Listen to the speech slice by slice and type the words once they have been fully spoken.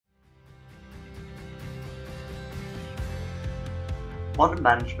Modern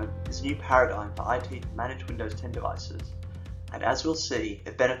management is a new paradigm for IT to manage Windows 10 devices, and as we'll see,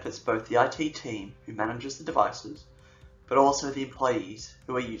 it benefits both the IT team who manages the devices, but also the employees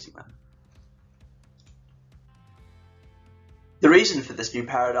who are using them. The reason for this new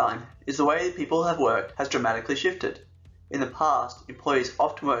paradigm is the way that people have worked has dramatically shifted. In the past, employees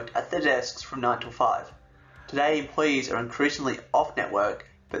often worked at their desks from 9 till 5. Today, employees are increasingly off-network,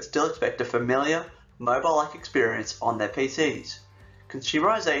 but still expect a familiar, mobile-like experience on their PCs.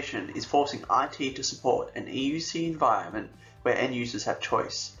 Consumerization is forcing IT to support an EUC environment where end users have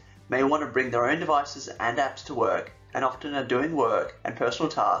choice, may want to bring their own devices and apps to work, and often are doing work and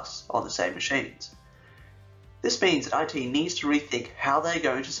personal tasks on the same machines. This means that IT needs to rethink how they're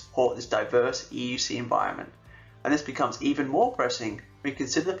going to support this diverse EUC environment, and this becomes even more pressing when you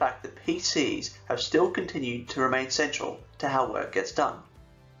consider the fact that PCs have still continued to remain central to how work gets done.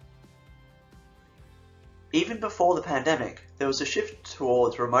 Even before the pandemic, there was a shift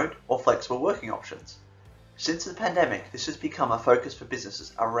towards remote or flexible working options. Since the pandemic, this has become a focus for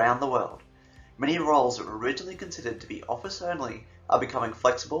businesses around the world. Many roles that were originally considered to be office only are becoming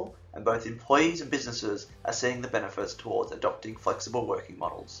flexible, and both employees and businesses are seeing the benefits towards adopting flexible working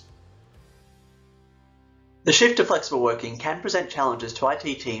models. The shift to flexible working can present challenges to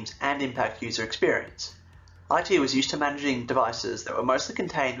IT teams and impact user experience. IT was used to managing devices that were mostly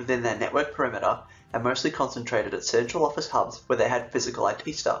contained within their network perimeter and mostly concentrated at central office hubs where they had physical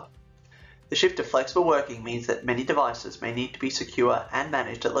IT staff. The shift to flexible working means that many devices may need to be secure and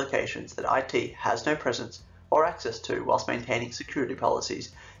managed at locations that IT has no presence or access to, whilst maintaining security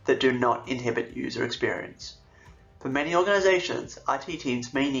policies that do not inhibit user experience. For many organizations, IT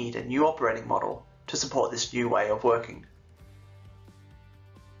teams may need a new operating model to support this new way of working.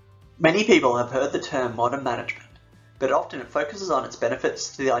 Many people have heard the term modern management, but often it focuses on its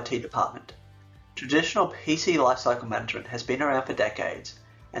benefits to the IT department. Traditional PC lifecycle management has been around for decades,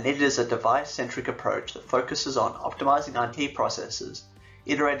 and it is a device-centric approach that focuses on optimizing IT processes,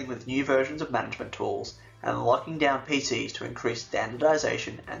 iterating with new versions of management tools, and locking down PCs to increase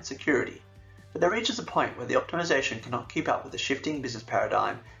standardization and security. But there reaches a point where the optimization cannot keep up with the shifting business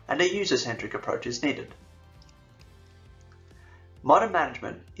paradigm and a user-centric approach is needed. Modern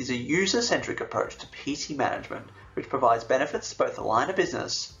management is a user-centric approach to PC management which provides benefits to both the line of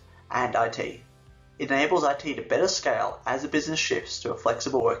business and IT. It enables IT to better scale as the business shifts to a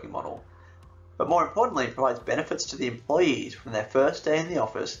flexible working model, but more importantly, it provides benefits to the employees from their first day in the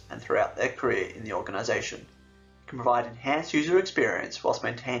office and throughout their career in the organization. It can provide enhanced user experience whilst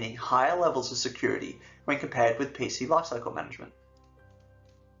maintaining higher levels of security when compared with PC lifecycle management.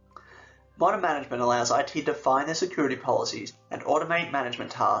 Modern management allows IT to define their security policies and automate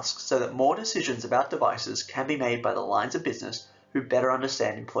management tasks so that more decisions about devices can be made by the lines of business who better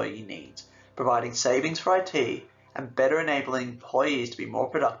understand employee needs, providing savings for IT and better enabling employees to be more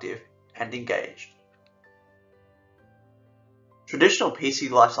productive and engaged. Traditional PC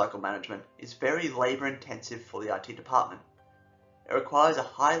lifecycle management is very labor-intensive for the IT department. It requires a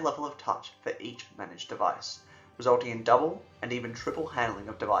high level of touch for each managed device, resulting in double and even triple handling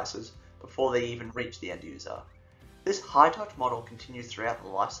of devices before they even reach the end user. This high-touch model continues throughout the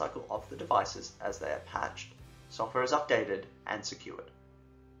lifecycle of the devices as they are patched, software is updated, and secured.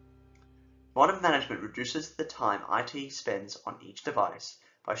 Modern management reduces the time IT spends on each device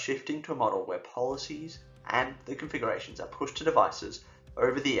by shifting to a model where policies and the configurations are pushed to devices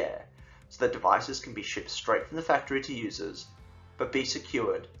over the air so that devices can be shipped straight from the factory to users, but be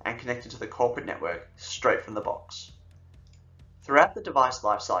secured and connected to the corporate network straight from the box. Throughout the device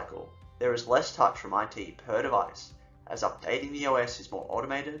lifecycle, there is less touch from IT per device, as updating the OS is more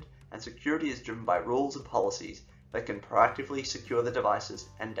automated and security is driven by rules and policies that can proactively secure the devices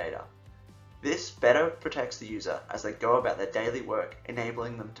and data. This better protects the user as they go about their daily work,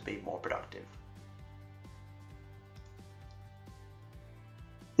 enabling them to be more productive.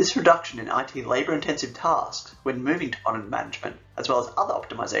 This reduction in IT labor-intensive tasks when moving to modern management, as well as other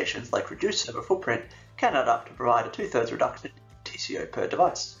optimizations like reduced server footprint, can add up to provide a 2/3 reduction in TCO per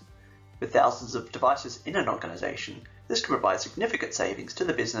device. With thousands of devices in an organization, this can provide significant savings to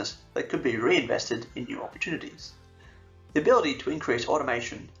the business that could be reinvested in new opportunities. The ability to increase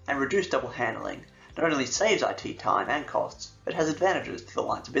automation and reduce double handling not only saves IT time and costs, but has advantages to the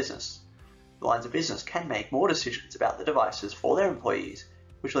lines of business. The lines of business can make more decisions about the devices for their employees,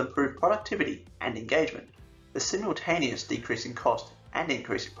 which will improve productivity and engagement. The simultaneous decrease in cost and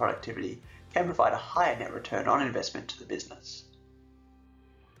increase in productivity can provide a higher net return on investment to the business.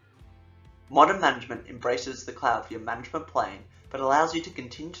 Modern management embraces the cloud for your management plane, but allows you to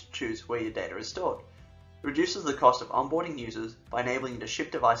continue to choose where your data is stored. It reduces the cost of onboarding users by enabling you to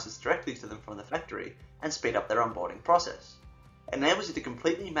ship devices directly to them from the factory and speed up their onboarding process. It enables you to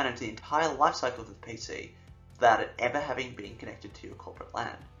completely manage the entire lifecycle of the PC without it ever having been connected to your corporate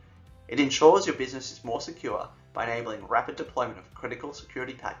LAN. It ensures your business is more secure by enabling rapid deployment of critical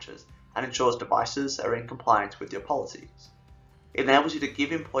security patches and ensures devices are in compliance with your policies. It enables you to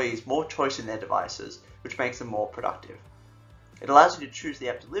give employees more choice in their devices, which makes them more productive. It allows you to choose the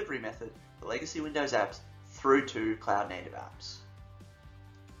app delivery method for legacy Windows apps through to cloud-native apps.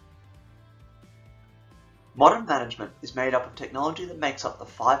 Modern management is made up of technology that makes up the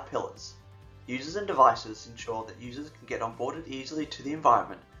 5 pillars. Users and devices ensure that users can get onboarded easily to the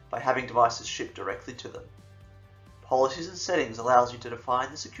environment by having devices shipped directly to them. Policies and settings allows you to define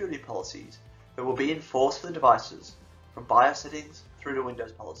the security policies that will be enforced for the devices, from BIOS settings through to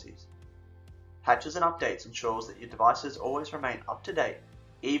Windows policies. Patches and updates ensures that your devices always remain up to date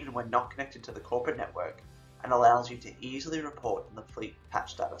even when not connected to the corporate network, and allows you to easily report on the fleet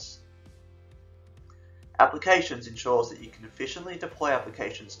patch status. Applications ensures that you can efficiently deploy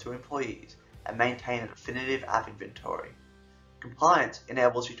applications to employees and maintain a definitive app inventory. Compliance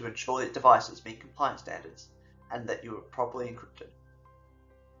enables you to ensure that devices meet compliance standards and that you are properly encrypted.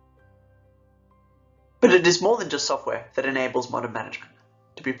 But it is more than just software that enables modern management.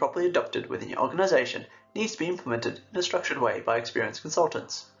 To be properly adopted within your organization, it needs to be implemented in a structured way by experienced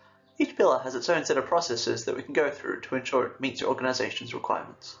consultants. Each pillar has its own set of processes that we can go through to ensure it meets your organization's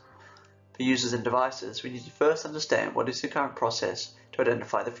requirements. For users and devices, we need to first understand what is the current process to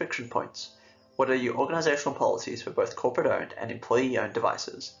identify the friction points. What are your organizational policies for both corporate-owned and employee-owned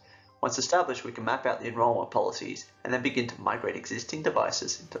devices? Once established, we can map out the enrollment policies and then begin to migrate existing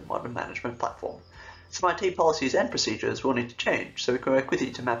devices into the modern management platform. Some IT policies and procedures will need to change, so we can work with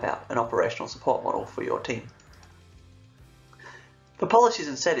you to map out an operational support model for your team. For policies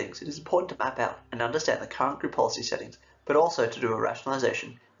and settings, it is important to map out and understand the current group policy settings, but also to do a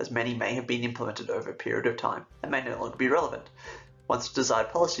rationalization, as many may have been implemented over a period of time and may no longer be relevant. Once the desired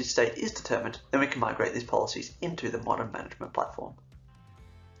policy state is determined, then we can migrate these policies into the modern management platform.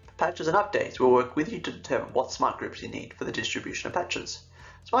 For patches and updates, we'll work with you to determine what smart groups you need for the distribution of patches.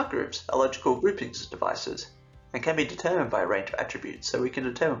 Smart groups are logical groupings of devices and can be determined by a range of attributes, so we can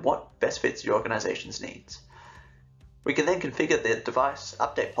determine what best fits your organization's needs. We can then configure the device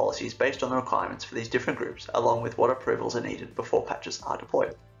update policies based on the requirements for these different groups, along with what approvals are needed before patches are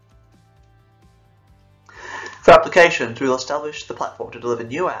deployed. For applications, we will establish the platform to deliver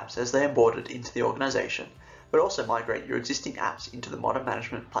new apps as they are onboarded into the organization, but also migrate your existing apps into the modern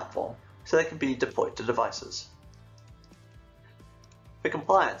management platform so they can be deployed to devices. For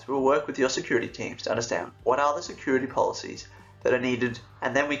compliance, we will work with your security teams to understand what are the security policies that are needed,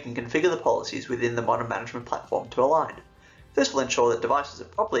 and then we can configure the policies within the modern management platform to align. This will ensure that devices are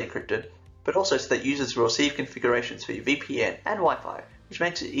properly encrypted, but also so that users will receive configurations for your VPN and Wi-Fi, which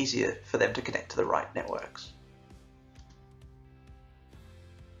makes it easier for them to connect to the right networks.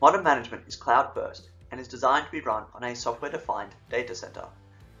 Modern management is cloud-first and is designed to be run on a software-defined data center.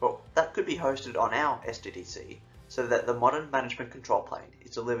 Well, that could be hosted on our SDDC, so that the modern management control plane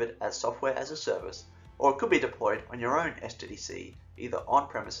is delivered as software as a service, or it could be deployed on your own SDDC, either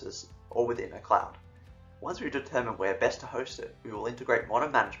on-premises or within a cloud. Once we determine where best to host it, we will integrate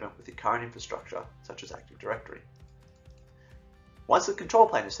modern management with the current infrastructure, such as Active Directory. Once the control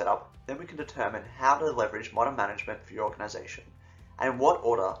plane is set up, then we can determine how to leverage modern management for your organization, and in what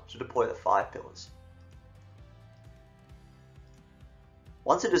order to deploy the 5 pillars.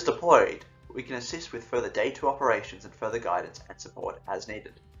 Once it is deployed, we can assist with further day 2 operations and further guidance and support as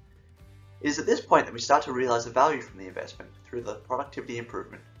needed. It is at this point that we start to realize the value from the investment through the productivity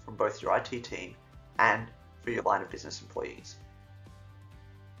improvement from both your IT team and for your line of business employees.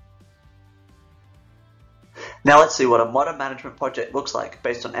 Now let's see what a modern management project looks like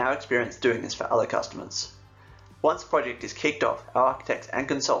based on our experience doing this for other customers. Once the project is kicked off, our architects and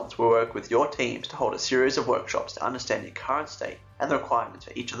consultants will work with your teams to hold a series of workshops to understand your current state and the requirements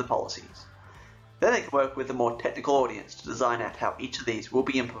for each of the policies. Then they can work with the more technical audience to design out how each of these will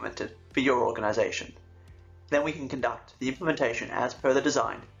be implemented for your organization. Then we can conduct the implementation as per the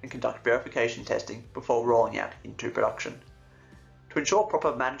design and conduct verification testing before rolling out into production. To ensure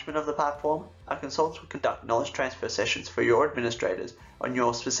proper management of the platform, our consultants will conduct knowledge transfer sessions for your administrators on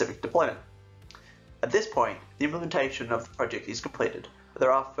your specific deployment. At this point, the implementation of the project is completed, but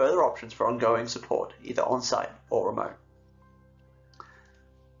there are further options for ongoing support, either on-site or remote.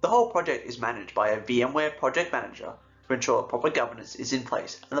 The whole project is managed by a VMware project manager to ensure proper governance is in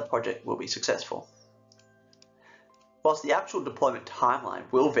place and the project will be successful. Whilst the actual deployment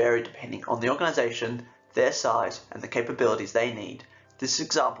timeline will vary depending on the organization, their size, and the capabilities they need, this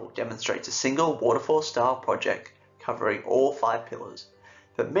example demonstrates a single waterfall-style project covering all 5 pillars.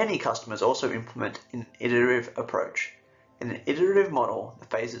 But many customers also implement an iterative approach. In an iterative model, the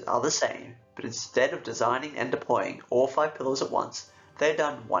phases are the same, but instead of designing and deploying all 5 pillars at once, they're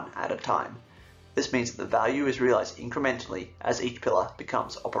done one at a time. This means that the value is realized incrementally as each pillar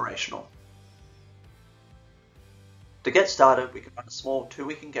becomes operational. To get started, we can run a small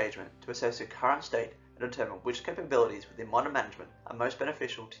 2-week engagement to assess your current state and determine which capabilities within modern management are most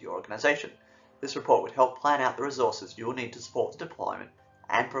beneficial to your organization. This report would help plan out the resources you will need to support the deployment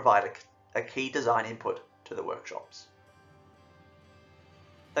and provide a key design input to the workshops.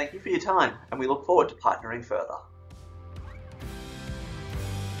 Thank you for your time, and we look forward to partnering further.